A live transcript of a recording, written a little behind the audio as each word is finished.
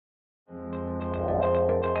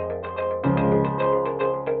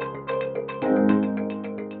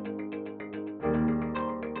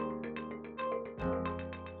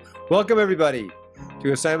Welcome, everybody,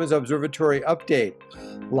 to Simon's Observatory Update,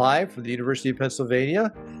 live from the University of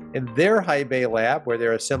Pennsylvania in their high bay lab, where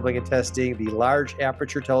they're assembling and testing the Large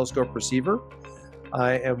Aperture Telescope receiver.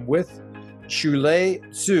 I am with Zhilei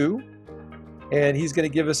Xu, and he's going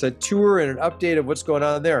to give us a tour and an update of what's going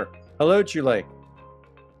on there. Hello, Zhilei.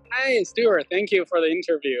 Hi, Stuart. Thank you for the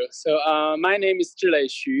interview. So my name is Zhilei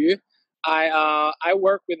Xu. I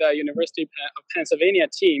work with the University of Pennsylvania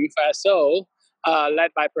team for SO, led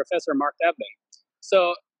by Professor Mark Devlin.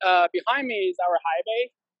 So behind me is our high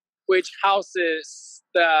bay, which houses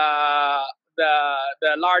the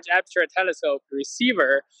Large Aperture Telescope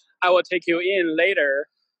receiver. I will take you in later.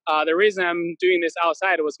 The reason I'm doing this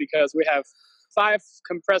outside was because we have 5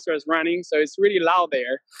 compressors running, so it's really loud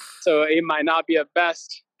there. So it might not be a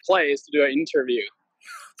best place to do an interview.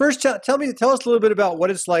 First, tell us a little bit about what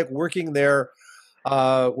it's like working there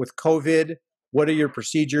with COVID. What are your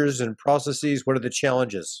procedures and processes? What are the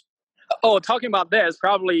challenges? Oh, talking about this,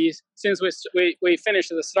 probably since we finished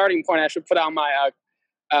the starting point, I should put on my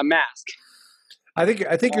mask. I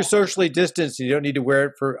think you're socially distanced. And you don't need to wear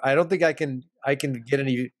it for. I don't think I can get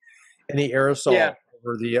any aerosol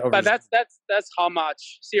over the. But that's how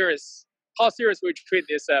serious we treat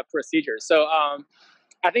this procedure. So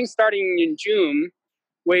I think starting in June,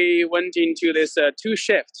 we went into this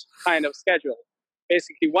 2-shift kind of schedule.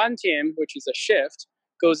 Basically, one team, which is a shift,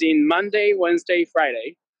 goes in Monday, Wednesday,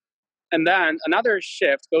 Friday. And then another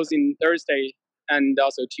shift goes in Thursday and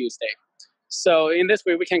also Tuesday. So in this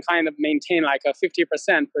way, we can kind of maintain like a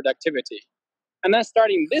 50% productivity. And then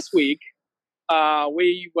starting this week,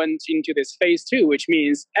 we went into this phase 2, which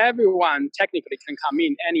means everyone technically can come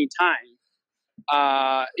in anytime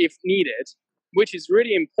if needed, which is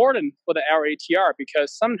really important for the LATR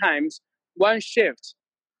because sometimes one shift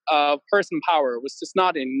of person power was just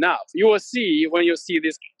not enough. You will see when you see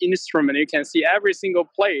this instrument, you can see every single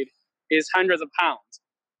plate is hundreds of pounds.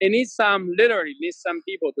 It literally needs some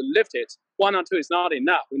people to lift it. 1 or 2 is not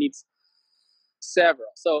enough. We need several.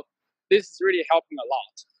 So this is really helping a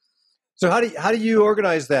lot. So how do you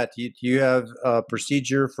organize that? Do you have a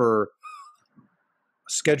procedure for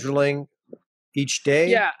scheduling each day?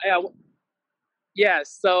 Yeah.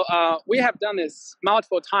 Yes. So we have done this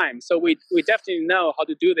multiple times. So we definitely know how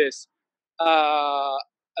to do this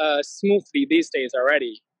smoothly these days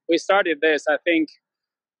already. We started this, I think,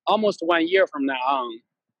 almost 1 year from now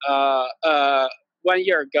on, 1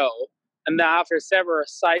 year ago. And then after several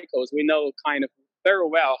cycles, we know kind of very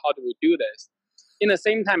well how do we do this. In the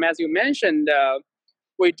same time, as you mentioned,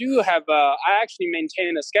 we do have, I actually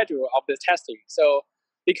maintain a schedule of the testing. So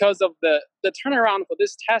because of the turnaround for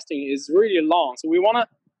this testing is really long. So we want to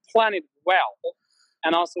plan it well.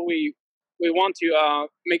 And also we want to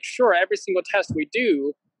make sure every single test we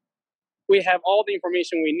do, we have all the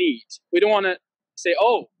information we need. We don't want to say,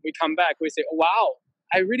 oh, we come back, we say, oh, wow,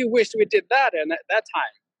 I really wish we did that. And at that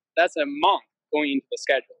time, that's a month going into the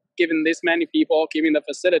schedule. Given this many people, given the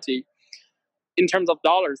facility, in terms of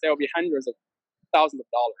dollars, there will be hundreds of thousands of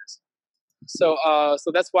dollars.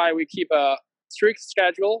 So that's why we keep a strict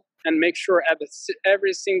schedule and make sure at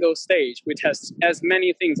every single stage we test as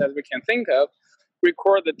many things as we can think of,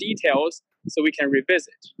 record the details so we can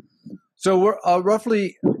revisit. So we're,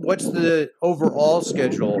 roughly, what's the overall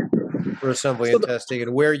schedule for assembly and testing,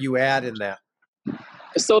 and where are you at in that?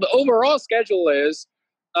 So the overall schedule is,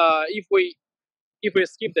 if we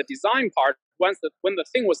skip the design part, when the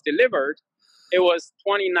thing was delivered, it was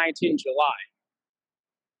 2019 July,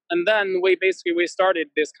 and then we started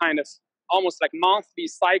this kind of almost like monthly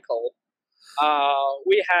cycle.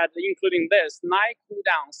 We had, including this, 9 cool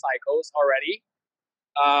down cycles already.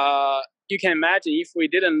 You can imagine if we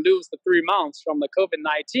didn't lose the 3 months from the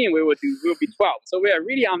COVID-19, we would be 12. So we are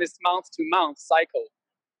really on this month-to-month cycle.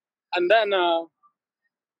 And then,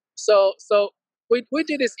 so we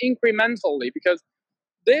did this incrementally because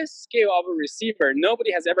this scale of a receiver,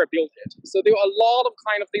 nobody has ever built it. So there are a lot of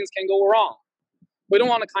kind of things can go wrong. We don't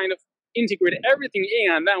want to kind of integrate everything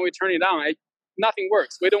in and then we turn it on. Nothing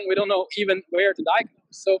works. We don't know even where to diagnose.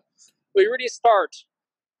 So we really start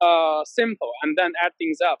simple and then add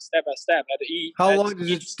things up step by step at each. How long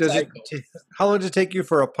does it take you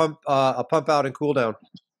for a pump out and cool down?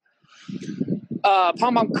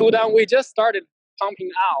 Pump out cool down. We just started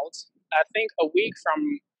pumping out, I think, a week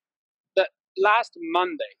from the last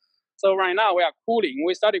Monday. So right now we are cooling.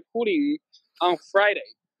 We started cooling on Friday.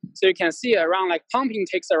 So you can see around like pumping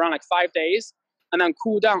takes around like 5 days, and then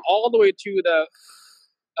cool down all the way to the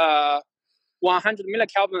 100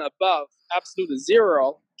 millikelvin above absolute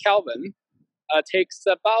 0 Kelvin. Takes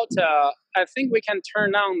about, I think we can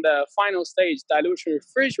turn on the final stage dilution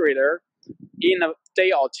refrigerator in a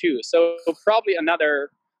day or two. So probably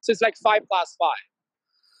another So it's like 5+5.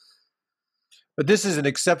 But this is an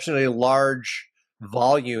exceptionally large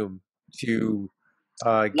volume to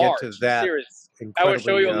get to that series. I will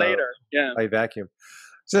show incredibly you later. Yeah. high vacuum.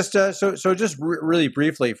 Just just really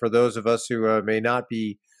briefly for those of us who may not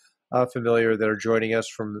be familiar that are joining us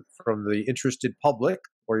from the interested public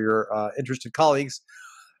or your interested colleagues,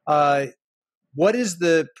 what is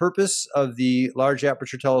the purpose of the Large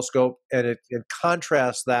Aperture Telescope, and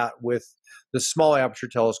contrast that with the Small Aperture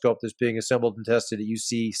Telescope that's being assembled and tested at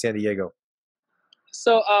UC San Diego?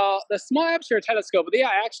 So the Small Aperture Telescope, they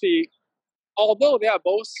are actually, although they are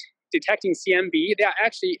both detecting CMB, they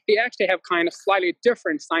actually have kind of slightly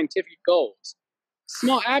different scientific goals.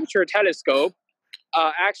 Small Aperture Telescope,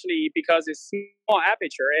 actually, because it's small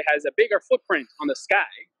aperture, it has a bigger footprint on the sky.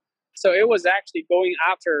 So it was actually going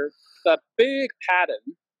after the big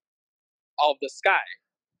pattern of the sky,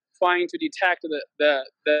 trying to detect the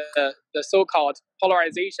so-called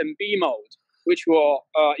polarization B mode, which will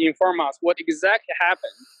inform us what exactly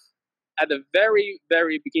happened at the very,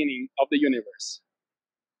 very beginning of the universe.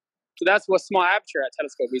 So that's what small aperture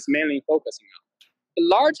telescope is mainly focusing on. The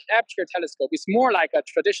large aperture telescope is more like a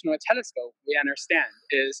traditional telescope. We understand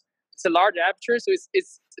it's a large aperture, so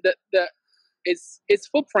its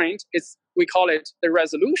footprint is, we call it, the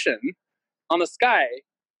resolution on the sky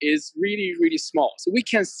is really, really small. So we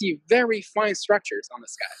can see very fine structures on the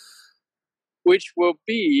sky, which will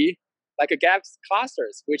be like a galaxy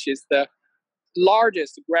clusters, which is the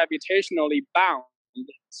largest gravitationally bound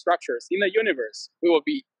structures in the universe. We will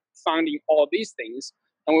be finding all these things,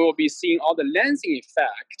 and we will be seeing all the lensing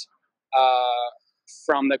effect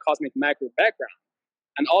from the cosmic macro background.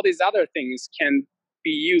 And all these other things can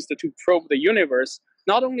be used to probe the universe,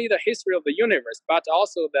 not only the history of the universe, but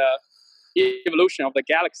also the evolution of the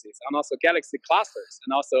galaxies, and also galaxy clusters,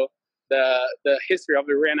 and also the history of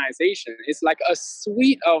the reionization. It's like a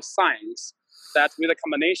suite of science that, with a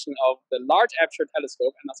combination of the large aperture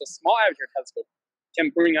telescope and also small aperture telescope,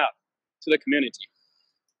 can bring up to the community.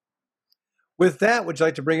 With that, would you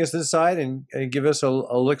like to bring us inside and give us a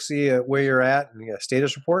look-see at where you're at and a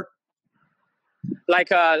status report?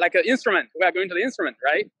 Like an instrument. We are going to the instrument,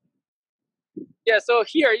 right? Yeah, so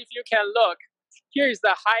here, if you can look, here is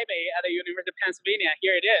the high bay at the University of Pennsylvania.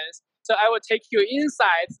 Here it is. So I will take you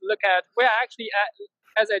inside, look at, we're actually at,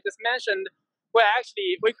 as I just mentioned, we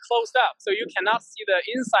closed up. So you cannot see the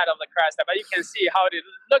inside of the crash, but you can see how it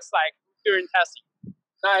looks like during testing.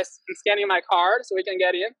 Nice. I'm scanning my card so we can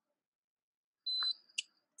get in.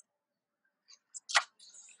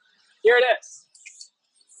 Here it is.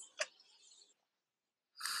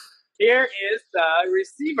 Here is the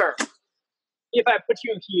receiver. If I put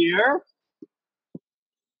you here,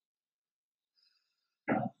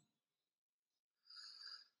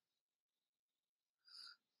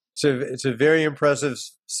 it's a very impressive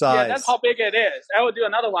size. Yeah, that's how big it is. I will do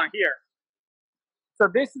another one here. So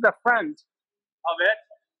this is the front of it.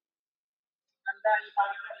 And then if I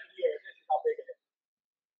put it here, this is how big it is.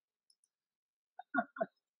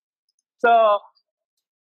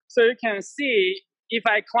 So you can see if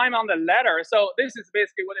I climb on the ladder, so this is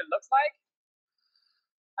basically what it looks like.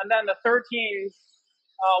 And then the 13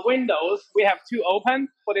 windows, we have 2 open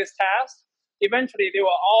for this test. Eventually, they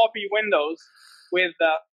will all be windows with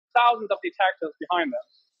thousands of detectors behind them.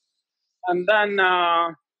 And then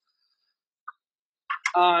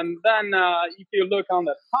if you look on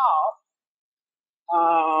the top,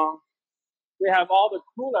 we have all the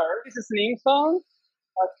coolers. This is Ningfeng,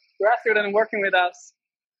 a grad student working with us.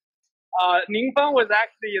 Ningfeng was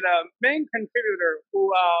actually the main contributor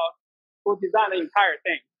who designed the entire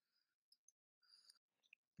thing.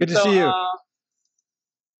 Good to see you.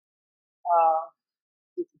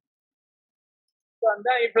 So and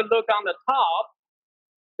then if you look on the top,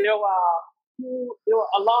 there were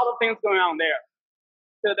a lot of things going on there.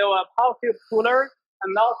 So there were power tube coolers,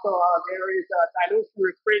 and also there is a dilution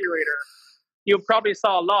refrigerator. You probably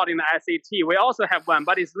saw a lot in the SAT. We also have one,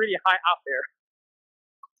 but it's really high up there.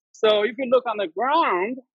 So if you look on the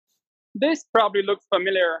ground, this probably looks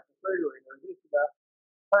familiar. Refrigerator. This is the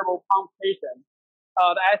turbo pump station.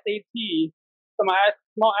 The SAT, so my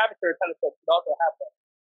small aperture telescope could also have that.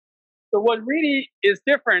 So what really is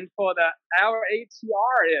different for the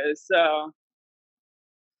LATR is,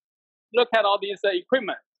 look at all these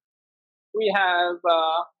equipment. We have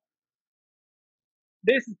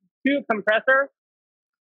this 2 compressors.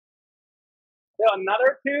 There are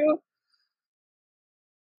another 2.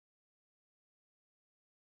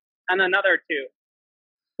 And another 2.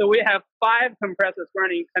 So we have 5 compressors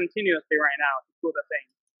running continuously right now to cool the thing.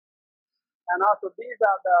 And also these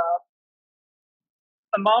are the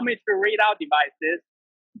thermometer readout devices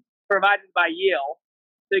provided by Yale.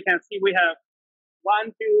 So you can see we have 1,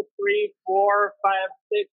 2, 3, 4, 5,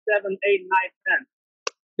 6, 7, 8, 9, 10.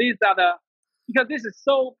 These are because this is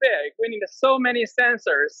so big, we need so many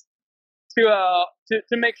sensors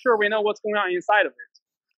to make sure we know what's going on inside of it.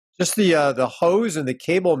 Just the hose and the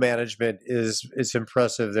cable management is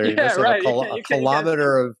impressive there. You must have a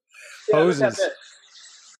kilometer of hoses.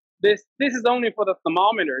 This is only for the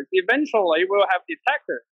thermometers. Eventually, we'll have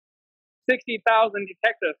detectors. 60,000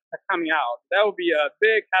 detectors are coming out. That will be a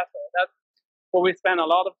big hassle. That's what we spend a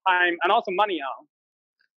lot of time and also money on.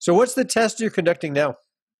 So what's the test you're conducting now?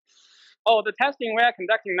 Oh, the testing we are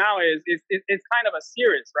conducting now is kind of a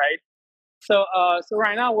series, right? So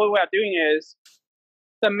right now what we are doing is,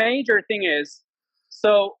 the major thing is,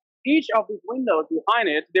 so each of these windows behind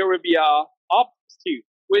it, there will be a optics tube,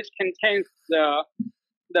 which contains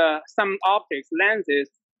some optics,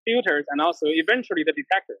 lenses, filters, and also eventually the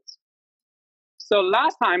detectors. So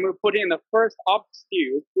last time we put in the first optics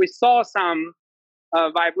tube, we saw some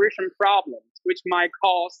vibration problems, which might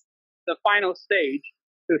cause the final stage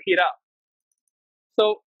to heat up.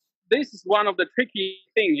 So this is one of the tricky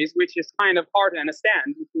things, which is kind of hard to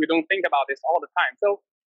understand if we don't think about this all the time.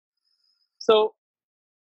 So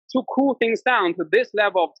to cool things down to this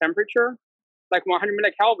level of temperature, like 100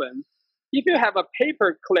 millikelvin, if you have a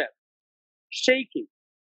paper clip shaking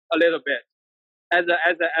a little bit as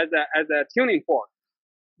a tuning fork,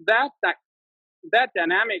 that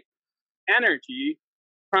dynamic energy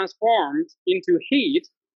transformed into heat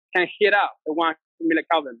can heat up the 100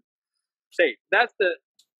 millikelvin state. That's the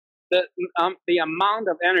amount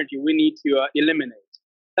of energy we need to eliminate.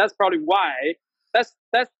 That's probably why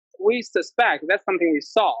we suspect that's something we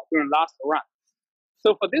saw during last run.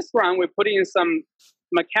 So for this run, we put in some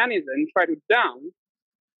mechanism try to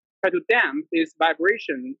damp this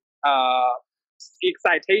vibration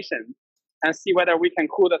excitation and see whether we can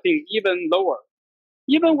cool the thing even lower.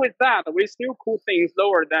 Even with that, we still cool things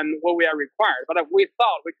lower than what we are required, but we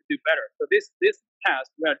thought we could do better. So this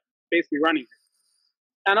test we are basically running.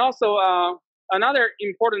 And also another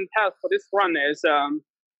important test for this run is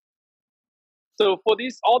so for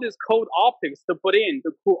all these cold optics to put in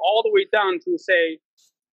to cool all the way down to say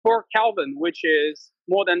 4 Kelvin, which is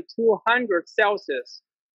more than 200 Celsius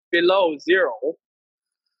below zero.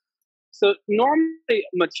 So normally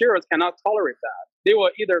materials cannot tolerate that. They will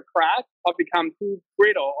either crack or become too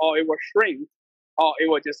brittle, or it will shrink, or it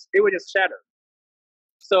will just shatter.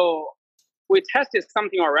 So we tested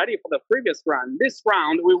something already for the previous round. This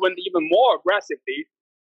round, we went even more aggressively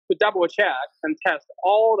to double check and test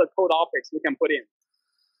all the cold optics we can put in.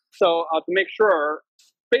 So to make sure,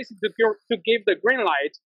 basically to give the green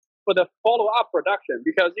light for the follow-up production,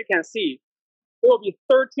 because you can see there will be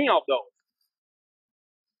 13 of those.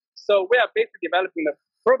 So we are basically developing the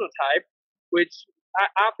prototype, which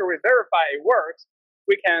after we verify it works,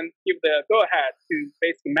 we can give the go-ahead to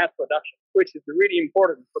basically mass production, which is really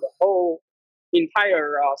important for the whole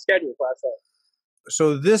entire schedule for ourselves.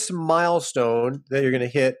 So this milestone that you're going to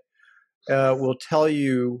hit will tell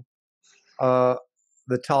you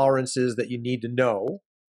the tolerances that you need to know,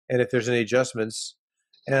 and if there's any adjustments.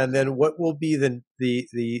 And then what will be the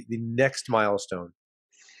next milestone?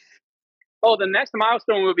 Oh, the next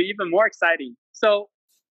milestone will be even more exciting. So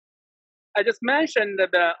I just mentioned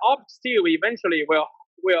that the optics tube eventually will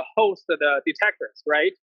host the detectors,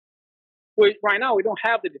 right? Right now we don't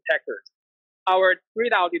have the detectors. Our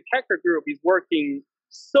readout detector group is working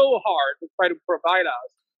so hard to try to provide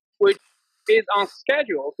us, which is on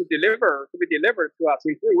schedule to be delivered to us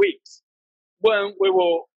in 3 weeks, when we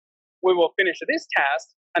will finish this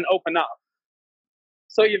test and open up.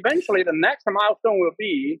 So eventually the next milestone will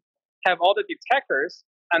be have all the detectors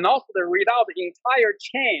and also the readout the entire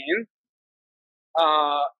chain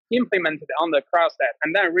implemented on the cryostat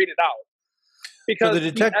and then read it out. Because so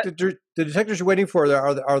the detectors you're waiting for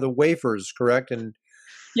are the wafers, correct? And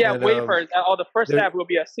wafers. Or the first step will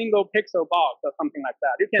be a single pixel box or something like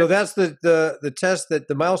that. So that's the test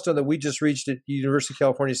the milestone that we just reached at University of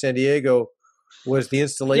California, San Diego, was the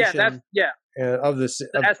installation. Of their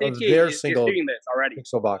single is doing this already.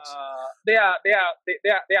 Pixel box. They are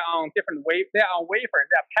on different wafers. They are on wafers.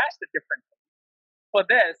 They are patched differently. For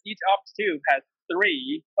this, each optics tube has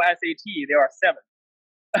 3. For SAT, there are 7.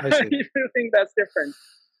 If you think that's different.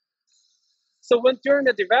 So during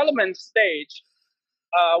the development stage,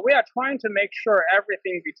 we are trying to make sure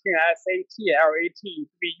everything between SAT and LAT to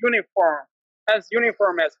be uniform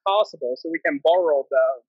as possible, so we can borrow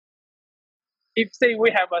if say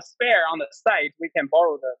we have a spare on the site, we can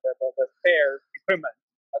borrow the spare equipment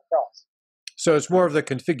across. So it's more of the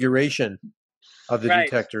configuration of the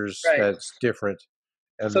detectors that's different.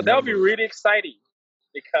 So that'll be really exciting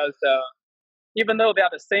because even though they are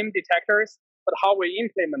the same detectors, but how we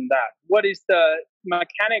implement that. What is the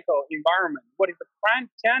mechanical environment? What is the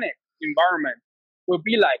cryogenic environment will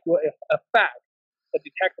be like, will affect the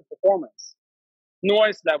detector performance,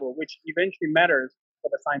 noise level, which eventually matters for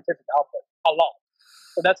the scientific output a lot.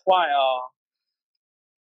 So that's why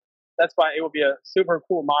it will be a super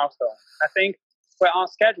cool milestone. I think we're on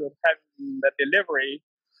schedule to have the delivery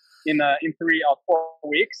in 3 or 4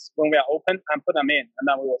 weeks when we are open and put them in, and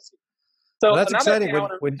then we will see. So well, that's exciting.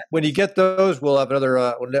 When you get those, we'll have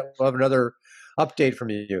another update from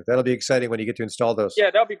you. That'll be exciting when you get to install those. Yeah,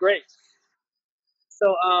 that'll be great.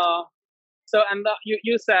 So and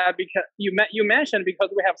you said, because you mentioned, because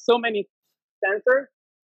we have so many sensors,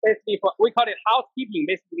 basically we call it housekeeping,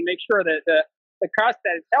 basically to make sure that the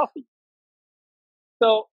cryostat is healthy.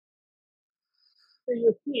 So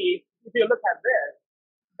you see, if you look at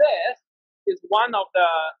this is one of the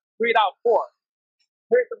readout ports.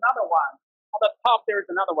 Here's another one. On the top, there's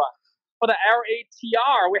another one. For the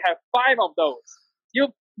LATR, we have 5 of those.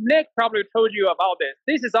 Nick probably told you about this.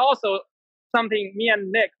 This is also something me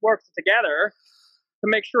and Nick worked together to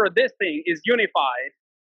make sure this thing is unified.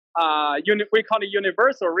 We call it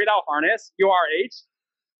universal readout harness, URH,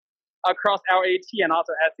 across LAT and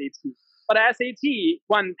also SAT. But SAT,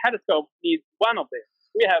 one telescope needs one of this.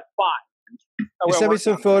 We have 5. You sent me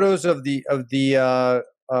some photos of the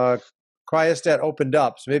cryostat opened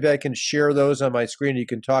up, so maybe I can share those on my screen. You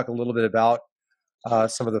can talk a little bit about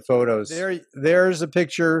some of the photos. There's a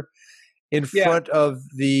picture in front of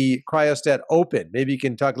the cryostat open. Maybe you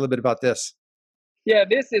can talk a little bit about this. Yeah,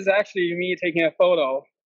 this is actually me taking a photo.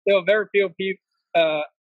 There were very few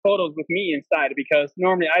photos with me inside, because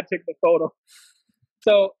normally I took the photo.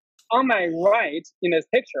 So on my right in this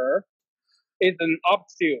picture is an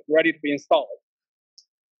optube ready to be installed.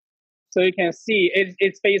 So you can see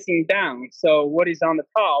it's facing down. So what is on the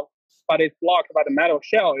top, but it's blocked by the metal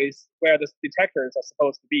shell, is where the detectors are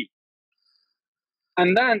supposed to be.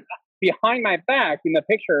 And then behind my back in the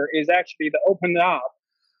picture is actually the opened up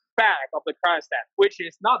back of the cryostat, which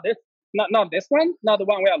is not this one, not the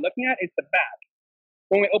one we are looking at. It's the back.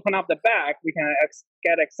 When we open up the back, we can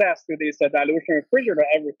get access to this dilution refrigerator,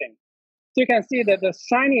 everything. So you can see that the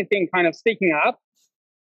shiny thing kind of sticking up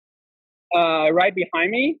right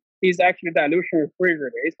behind me is actually the dilution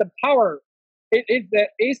refrigerator. It's the power.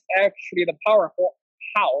 It's actually the power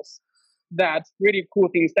house that really cool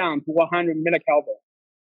things down to 100 millikelvin.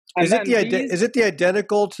 Is it the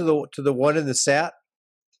identical to the one in the SAT,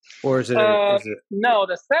 or is it? No,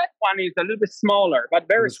 the SAT one is a little bit smaller, but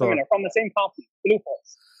very similar, from the same company, Blue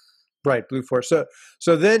Force. Right, Blue Force.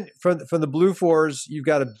 So then from the Blue Force, you've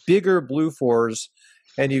got a bigger Blue Force,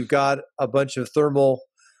 and you've got a bunch of thermal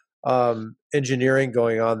engineering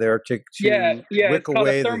going on there to wick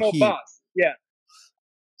away the heat. Bus. Yeah.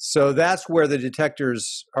 So that's where the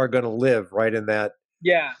detectors are going to live, right in that.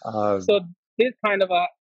 Yeah. So this kind of a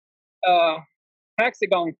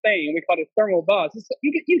hexagon thing, we call it thermal bus.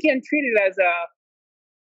 You can treat it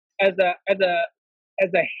as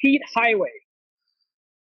a heat highway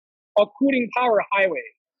or cooling power highway.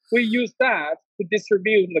 We use that to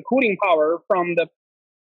distribute the cooling power from the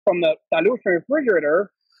dilution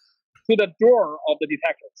refrigerator to the door of the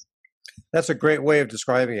detectors. That's a great way of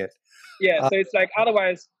describing it. Yeah, so it's like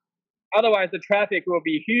otherwise the traffic will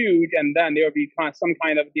be huge, and then there will be some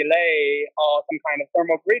kind of delay or some kind of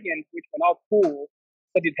thermal gradient, which will not cool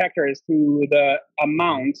the detectors to the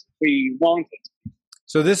amount we wanted.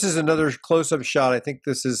 So this is another close-up shot. I think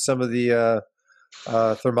this is some of the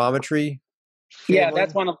thermometry. Yeah,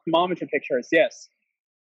 that's one of the thermometry pictures. Yes.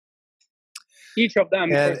 Each of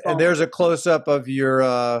them. And there's a close-up of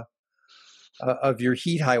your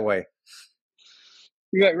heat highway.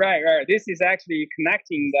 Right. This is actually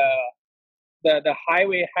connecting the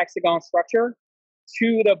highway hexagon structure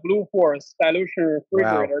to the Blue Force dilution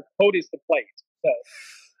refrigerator coated plate. So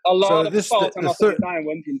a lot of thought and also design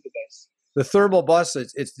went into this. The thermal bus,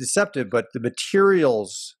 it's deceptive, but the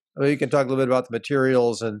materials. I mean, you can talk a little bit about the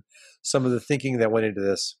materials and some of the thinking that went into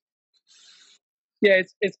this. Yeah,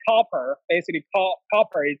 it's copper. Basically,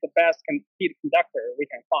 copper is the best heat conductor we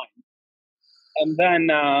can find. And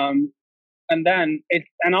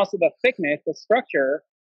then also the thickness, the structure.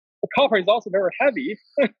 The copper is also very heavy,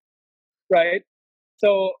 right?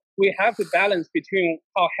 So we have to balance between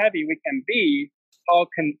how heavy we can be, how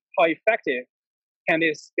effective can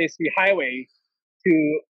this basically highway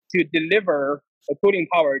to deliver the cooling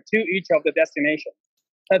power to each of the destinations.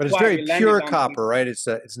 But it's very pure copper, right? It's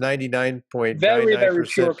 99.99% very, very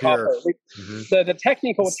pure copper. Mm-hmm. The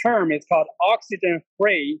technical term is called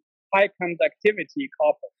oxygen-free high conductivity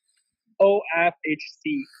copper,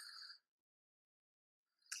 OFHC.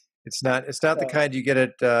 It's not the So. kind you get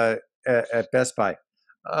at Best Buy.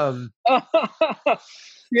 There's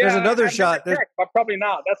Yeah, another I've never shot. checked, but probably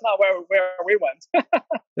not. That's not where we went.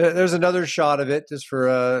 There's another shot of it just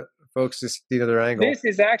for folks to see another angle. This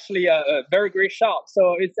is actually a very great shot.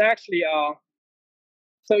 So it's actually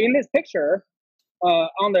so in this picture,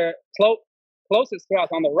 on the closest to us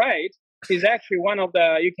on the right is actually one of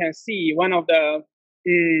the, you can see one of the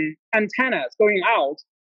antennas going out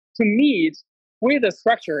to meet with the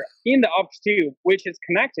structure in the optical tube, which is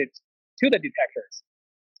connected to the detectors.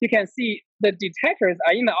 You can see the detectors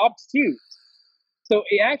are in the optical tube. So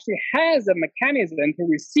it actually has a mechanism to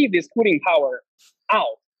receive this cooling power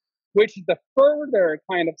out, which is the further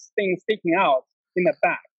kind of thing sticking out in the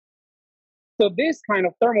back. So this kind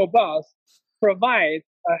of thermal bus provides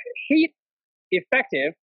a heat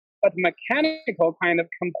effective but mechanical kind of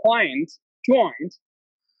compliant joint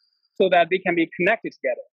so that they can be connected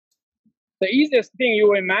together. The easiest thing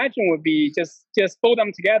you imagine would be just fold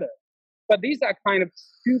them together. But these are kind of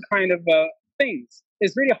two kind of things.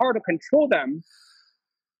 It's really hard to control them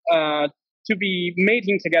to be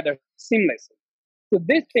mating together seamlessly. So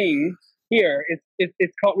this thing here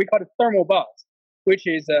it's called, we call it thermal bus, which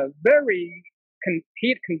is a very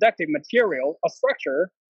heat conductive material, a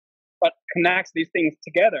structure, but connects these things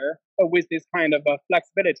together with this kind of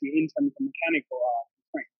flexibility in terms of mechanical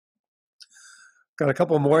strength. Got a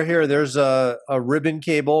couple more here. There's a ribbon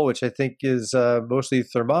cable, which I think is mostly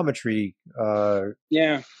thermometry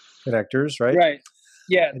connectors, right? Right.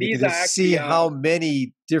 Yeah, and these you can are just actually see how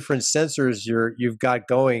many different sensors you've got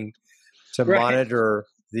going to monitor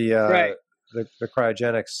the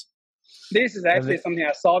cryogenics. This is actually something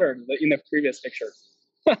I soldered in the previous picture.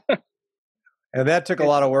 And that took a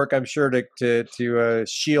lot of work, I'm sure, to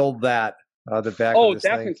shield the back. Oh, of this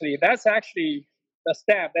definitely. thing. That's actually the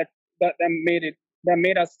step that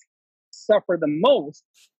made us suffer the most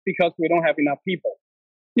because we don't have enough people.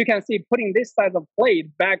 You can see putting this size of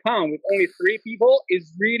plate back on with only 3 people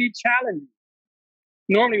is really challenging.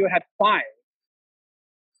 Normally you had 5.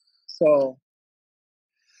 So.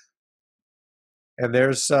 And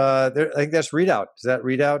there's I think that's readout. Is that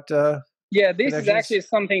readout? Yeah, this is actually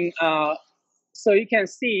something. So you can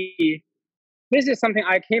see, this is something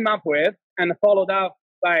I came up with and followed up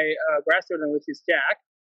by a grad student, which is Jack.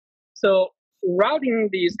 So routing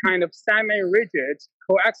these kind of semi-rigid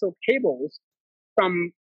coaxial cables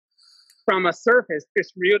from a surface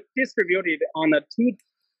distributed on a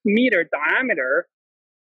 2-meter diameter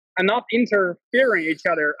and not interfering each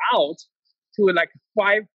other out to like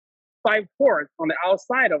 5 ports on the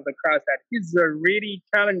outside of the cryostat is a really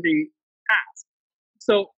challenging task.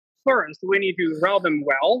 So first, we need to route them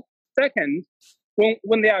well. Second,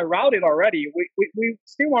 when they are routed already, we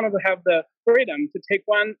still wanted to have the freedom to take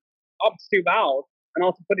one optical tube out and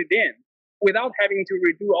also put it in without having to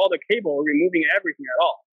redo all the cable, removing everything at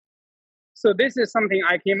all. So this is something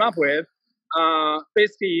I came up with.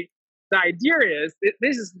 Basically, the idea is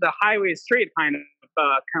this is the highway street kind of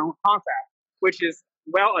concept, which is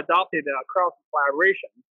well adopted across collaboration.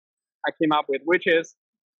 I came up with, which is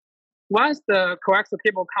once the coaxial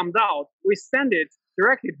cable comes out, we send it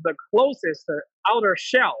directly to the closest outer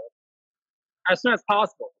shell as soon as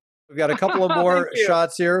possible. We've got a couple of more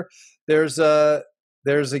shots here. There's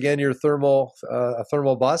again your thermal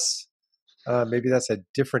bus. Maybe that's a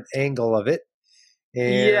different angle of it.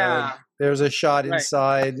 And there's a shot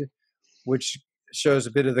inside, which shows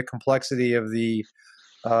a bit of the complexity of the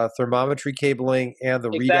thermometry cabling and the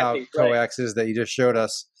readout coaxes that you just showed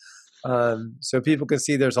us. So people can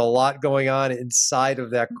see there's a lot going on inside of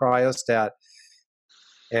that cryostat,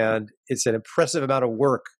 and it's an impressive amount of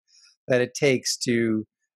work that it takes to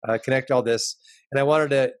connect all this. And I wanted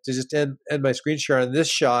to just end my screen share on this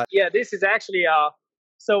shot. Yeah, this is actually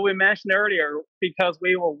so we mentioned earlier, because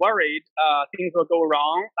we were worried things will go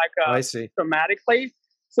wrong, like I see. dramatically.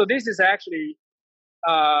 So this is actually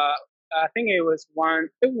I think it was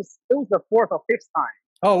the 4th or 5th time.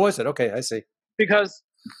 Oh, was it? Okay, I see. Because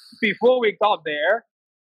before we got there,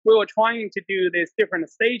 we were trying to do this different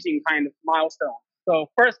staging kind of milestone.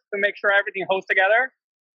 So first to make sure everything holds together,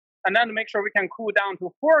 and then to make sure we can cool down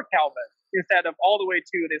to 4 Kelvin instead of all the way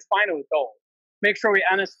to this final goal. Make sure we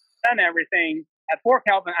understand everything at 4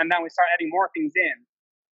 Kelvin, and then we start adding more things in.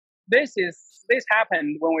 This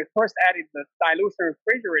happened when we first added the dilution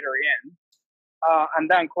refrigerator in, and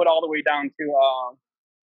then cooled all the way down to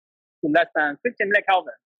less than 15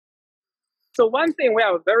 millikelvin. So one thing we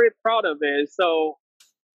are very proud of is, so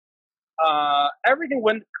everything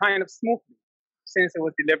went kind of smoothly since it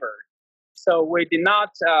was delivered. So we did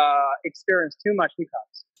not experience too much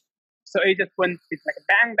hiccups. So it just went, it's like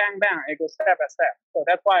bang, bang, bang. It goes step by step. So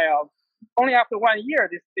that's why only after 1 year,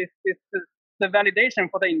 the validation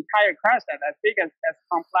for the entire crash set, as big as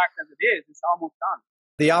complex as it is almost done.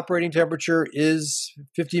 The operating temperature is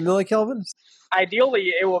 50 millikelvin?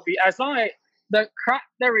 Ideally, it will be, as long as the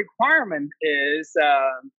requirement is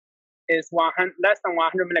 100, less than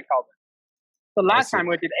 100 millikelvin. So last time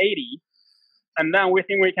we did 80, and then we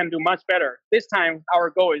think we can do much better. This time, our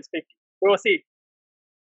goal is 50. We will see.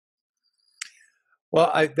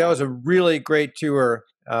 Well, that was a really great tour.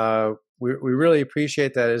 We really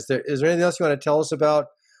appreciate that. Is there anything else you want to tell us about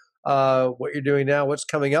what you're doing now, what's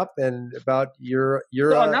coming up, and about your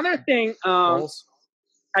so another thing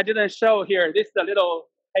I didn't show here. This is a little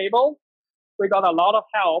table. We got a lot of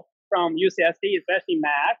help from UCSD, especially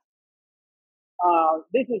Matt.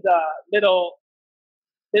 This is a little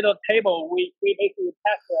table. We basically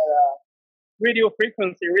test the radio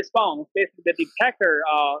frequency response. Basically, the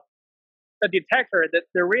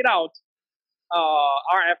readout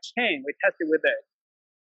RF chain. We tested with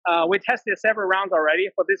it. We tested several rounds already.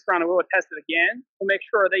 For this round, we will test it again to make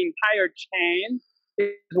sure the entire chain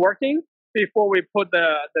is working before we put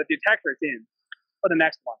the detectors in for the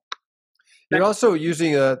next one. You're also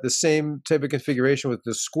using the same type of configuration with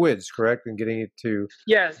the squids, correct? And getting it to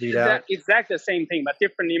read out? Exactly the same thing, but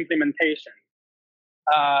different implementation.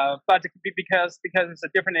 But because it's a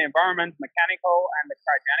different environment, mechanical and the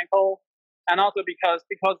cryogenical, and also because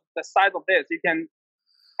the size of this,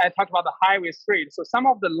 I talked about the highway street. So some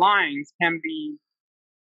of the lines can be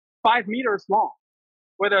 5 meters long.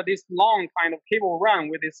 Whether this long kind of cable run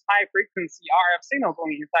with this high frequency RF signal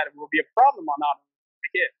going inside will be a problem or not.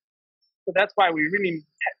 So that's why we really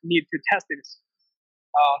need to test it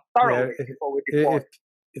thoroughly before we deploy.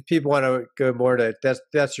 If people want to go more to that's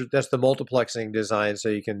the multiplexing design, so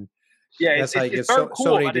you can that's how you get so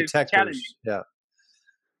many detectors. Yeah,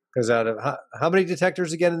 because out of how many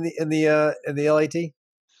detectors again in the LAT?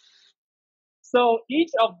 So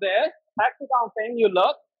each of this hexagon thing you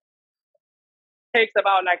look takes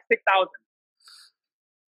about like 6,000.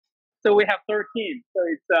 So we have 13. So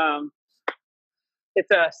it's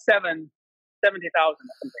a 70,000 or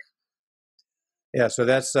something. Yeah, so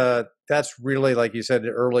that's really, like you said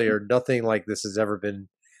earlier, nothing like this has ever been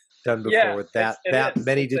done before with that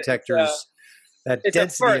many detectors, that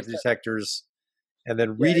density of detectors, and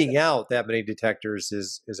then reading out that many detectors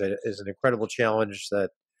is an incredible challenge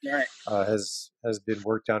that has been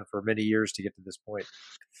worked on for many years to get to this point.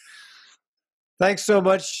 Thanks so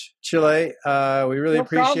much, Zhilei. We really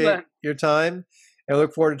appreciate your time. I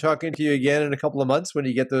look forward to talking to you again in a couple of months when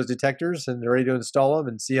you get those detectors and they're ready to install them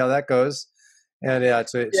and see how that goes. And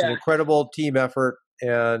it's an incredible team effort.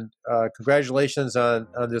 And congratulations on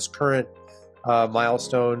this current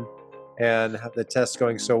milestone and have the tests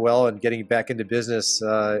going so well and getting back into business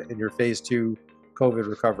in your phase 2 COVID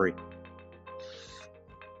recovery.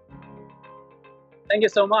 Thank you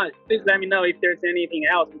so much. Please let me know if there's anything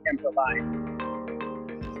else we can provide.